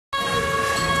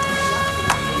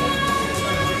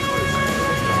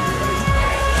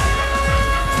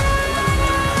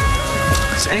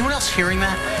anyone else hearing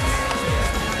that?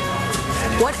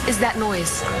 What is that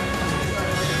noise?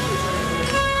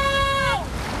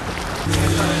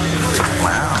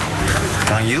 Wow.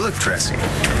 Now you look dressy.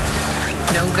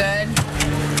 No good?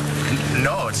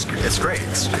 No, it's great.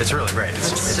 It's really great.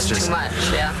 It's just too much,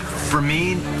 yeah. For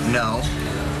me, no.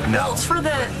 Well, it's for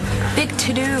the big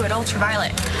to-do at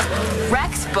Ultraviolet.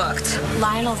 Rex booked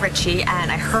Lionel Richie,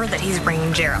 and I heard that he's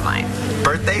bringing Jeremiah.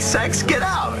 Birthday sex? Get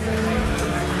out.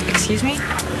 Excuse me?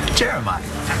 Jeremiah.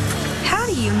 How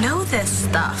do you know this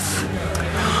stuff?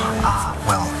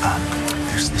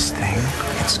 There's this thing.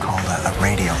 It's called a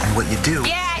radio, and what you do...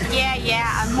 Yeah.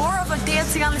 I'm more of a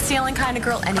dancing on the ceiling kind of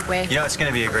girl anyway. You know, it's going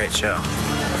to be a great show.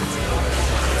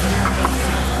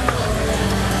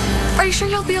 Are you sure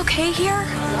you'll be okay here?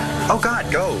 Oh,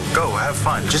 God, go, have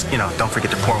fun. Just, don't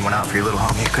forget to pour one out for your little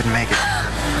homie who couldn't make it.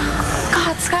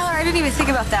 God, Schyler, I didn't even think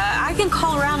about that. I can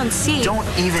call around and see. Don't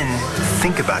even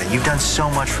think about it. You've done so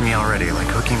much for me already, like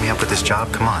hooking me up with this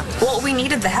job. Come on. Well, we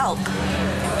needed the help.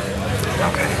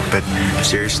 Okay, but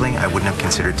seriously, I wouldn't have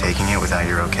considered taking it without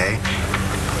your okay.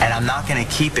 And I'm not going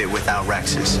to keep it without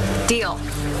Rex's. Deal.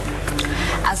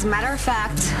 As a matter of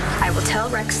fact, I will tell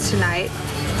Rex tonight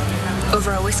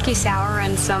over a whiskey sour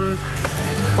and some...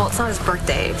 Well, it's not his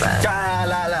birthday, but...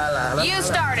 You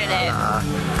started it.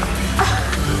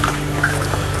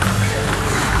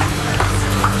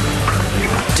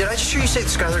 Did I just hear you say that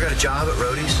Schyler got a job at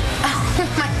Rhodey's? Oh,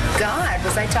 my God.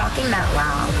 Was I talking that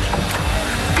loud?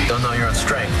 Don't know you're on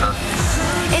strike, huh?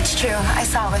 It's true. I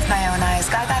saw it with my own eyes.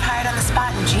 Guy got hired on the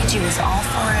spot, and Gigi was all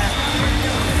for it.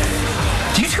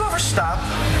 Do you two ever stop?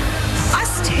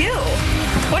 Us too.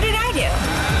 What did I do?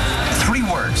 3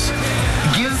 words.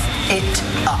 Give it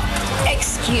up.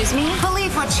 Excuse me?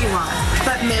 Believe what you want.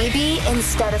 But maybe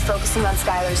instead of focusing on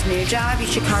Schyler's new job, you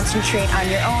should concentrate on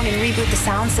your own and reboot the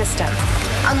sound system.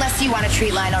 Unless you want to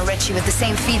treat Lionel Richie with the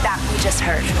same feedback we just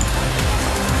heard.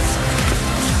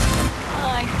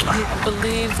 I can't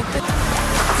believe that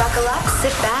Buckle up,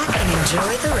 sit back, and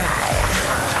enjoy the ride.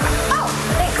 Oh,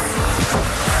 thanks.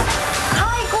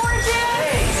 Hi,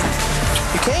 gorgeous.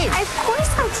 Hey, you came. Of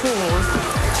course I came.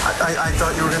 I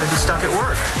thought you were going to be stuck at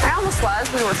work. I almost was.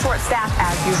 We were short-staffed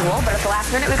as usual, but at the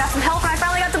last minute we got some help and I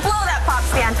finally got to blow that pop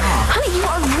stand. Honey, you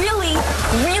are really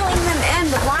reeling them in.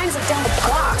 The lines are down the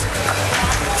block.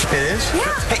 It is?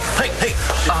 Yeah. Hey,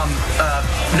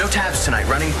 no tabs tonight.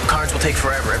 Running cards will take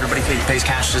forever. Everybody pays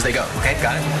cash as they go. Okay,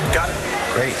 got it? Got it.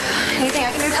 Great. Anything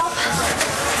I can do to help?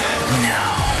 No.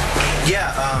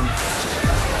 Yeah,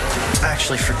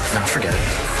 actually, forget it.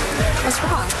 What's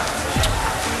wrong?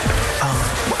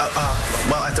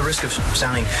 Well, at the risk of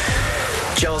sounding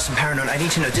jealous and paranoid, I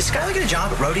need to know, did Schyler get a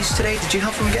job at Rhodey's today? Did you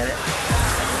help him get it?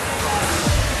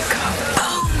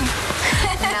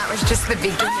 That was just the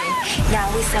beginning. Now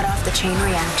we set off the chain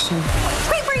reaction.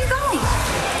 Wait, where are you going?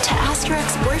 To ask your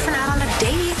ex-boyfriend out on a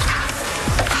date.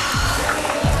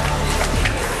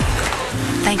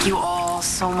 Thank you all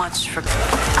so much for...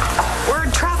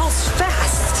 Word travels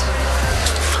fast.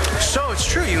 So it's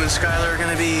true, you and Schyler are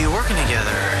going to be working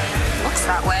together. Looks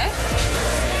that way.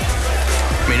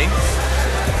 Meaning?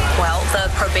 Well, the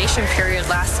probation period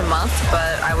lasts a month,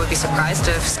 but I would be surprised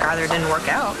if Schyler didn't work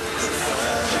out.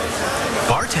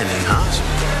 Bartending, huh?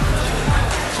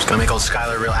 It's going to make old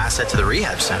Schyler a real asset to the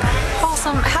rehab center.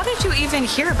 Awesome. How did you even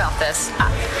hear about this?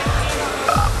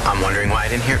 I'm wondering why I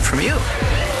didn't hear it from you.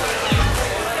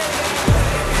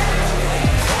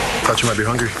 Thought you might be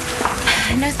hungry.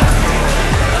 No,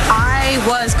 I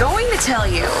was going to tell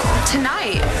you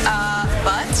tonight,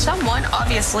 but someone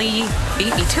obviously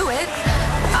beat me to it.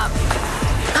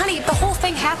 Honey, the whole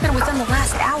thing happened within the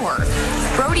last hour.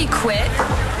 Brody quit.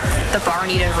 The bar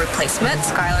needed a replacement.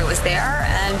 Schyler was there,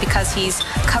 and because he's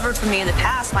covered for me in the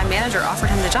past, my manager offered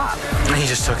him the job. And he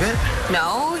just took it?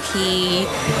 No, he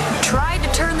tried to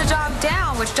turn the job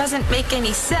down, which doesn't make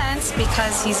any sense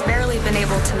because he's barely been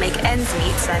able to make ends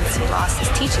meet since he lost his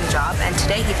teaching job, and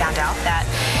today he found out that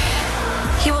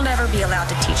he will never be allowed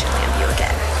to teach at Lambview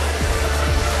again.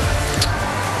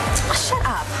 Shut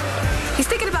up. He's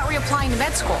thinking about reapplying to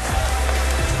med school.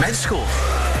 Med school?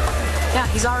 Yeah,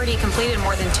 he's already completed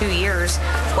more than 2 years.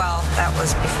 Well, that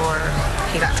was before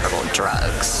he got in trouble with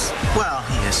drugs. Well,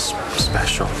 he is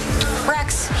special.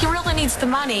 Rex, he really needs the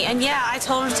money, and yeah, I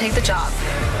told him to take the job.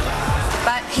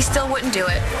 But he still wouldn't do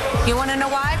it. You want to know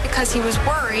why? Because he was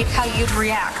worried how you'd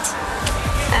react.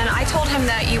 And I told him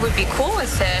that you would be cool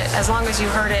with it as long as you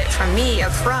heard it from me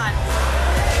up front.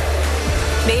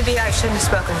 Maybe I shouldn't have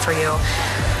spoken for you.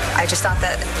 I just thought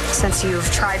that since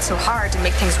you've tried so hard to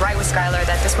make things right with Schyler,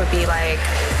 that this would be like,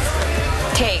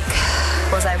 cake.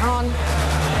 Was I wrong?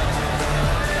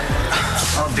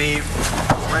 I'll be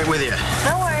Right with you.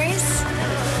 No worries.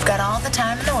 I've got all the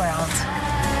time in the world.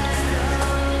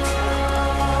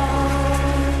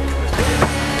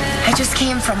 I just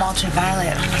came from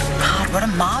Ultraviolet. Oh my God, what a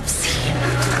mob scene.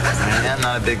 Yeah, I'm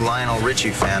not a big Lionel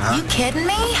Richie fan, huh? You kidding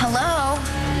me? Hello?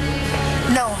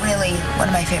 No, really, one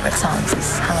of my favorite songs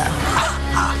is Hello.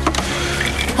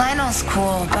 Lionel's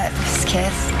cool, but his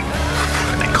kids.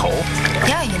 Nicole?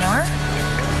 Yeah, you know her?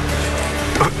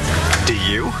 Do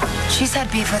you? She's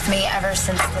had beef with me ever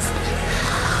since this.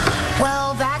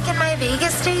 Well, back in my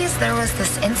Vegas days, there was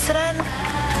this incident.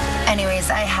 Anyways,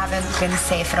 I haven't been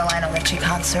safe at a Lionel Richie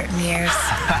concert in years.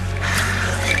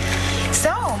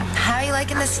 So, how are you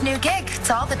liking this new gig? It's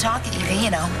all the talk at UV,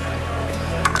 you know.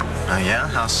 Oh, yeah?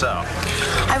 How so?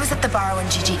 I was at the bar when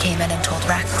Gigi came in and told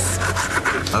Rex.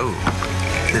 Oh,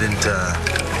 didn't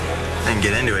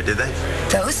get into it, did they?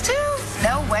 Those two?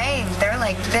 No way. They're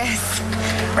like this.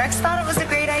 Rex thought it was a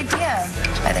great idea.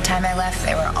 By the time I left,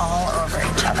 they were all over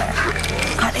each other.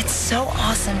 God, it's so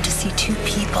awesome to see two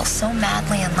people so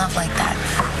madly in love like that.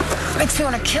 Makes me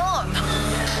want to kill them.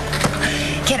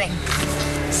 Kidding.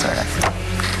 Sort of.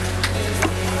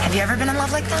 Have you ever been in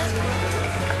love like that?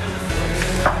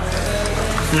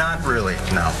 Not really,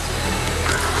 no.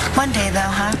 One day, though,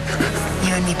 huh?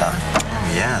 You and me both.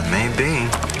 Yeah, maybe.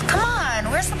 Come on,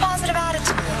 where's the positive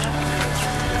attitude?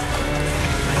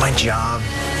 My job,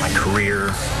 my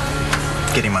career,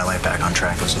 getting my life back on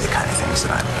track, those are the kind of things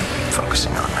that I'm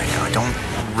focusing on right now. I don't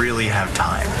really have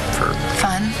time for...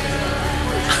 Fun?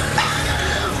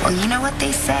 Well, you know what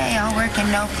they say, all work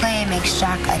and no play makes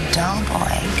Jack a dull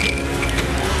boy.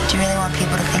 Do you really want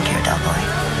people to think you're a dull boy?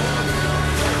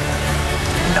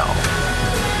 No,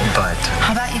 but...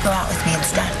 How about you go out with me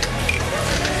instead?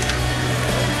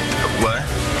 What?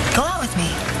 Go out with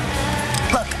me.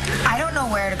 Look, I don't know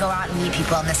where to go out and meet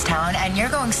people in this town, and you're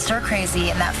going stir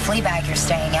crazy in that flea bag you're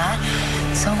staying at.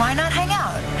 So why not hang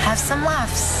out, have some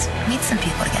laughs, meet some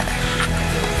people together?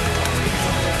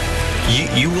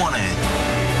 You want to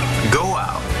go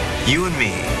out, you and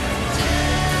me,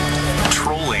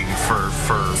 trolling for...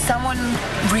 Someone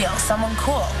real, someone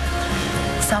cool.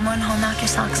 Someone who'll knock your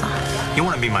socks off. You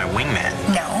want to be my wingman?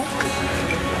 No.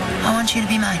 I want you to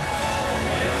be mine.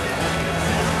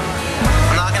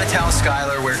 I'm not going to tell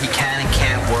Schyler where he can and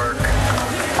can't work.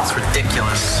 It's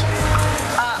ridiculous.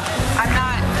 I'm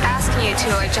not asking you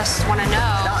to. I just want to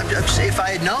know. No, if I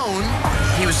had known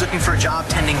he was looking for a job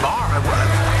tending bar,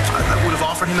 I would have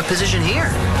offered him a position here.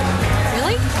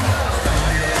 Really?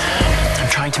 I'm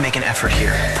trying to make an effort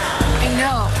here. I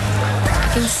know.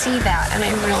 I can see that, and I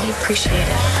really appreciate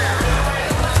it.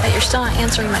 But you're still not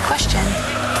answering my question.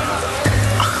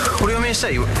 What do you want me to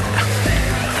say? You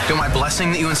want my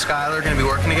blessing that you and Schyler are going to be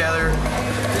working together?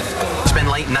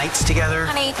 Spend late nights together?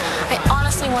 Honey, I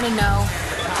honestly want to know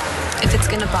if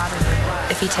it's going to bother you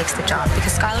if he takes the job.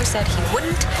 Because Schyler said he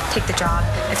wouldn't take the job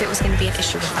if it was going to be an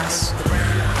issue with us.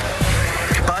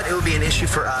 But it would be an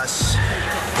issue for us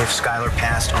if Schyler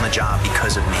passed on the job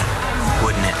because of me,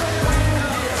 wouldn't it?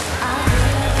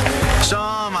 So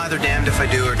I'm either damned if I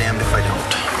do or damned if I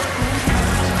don't.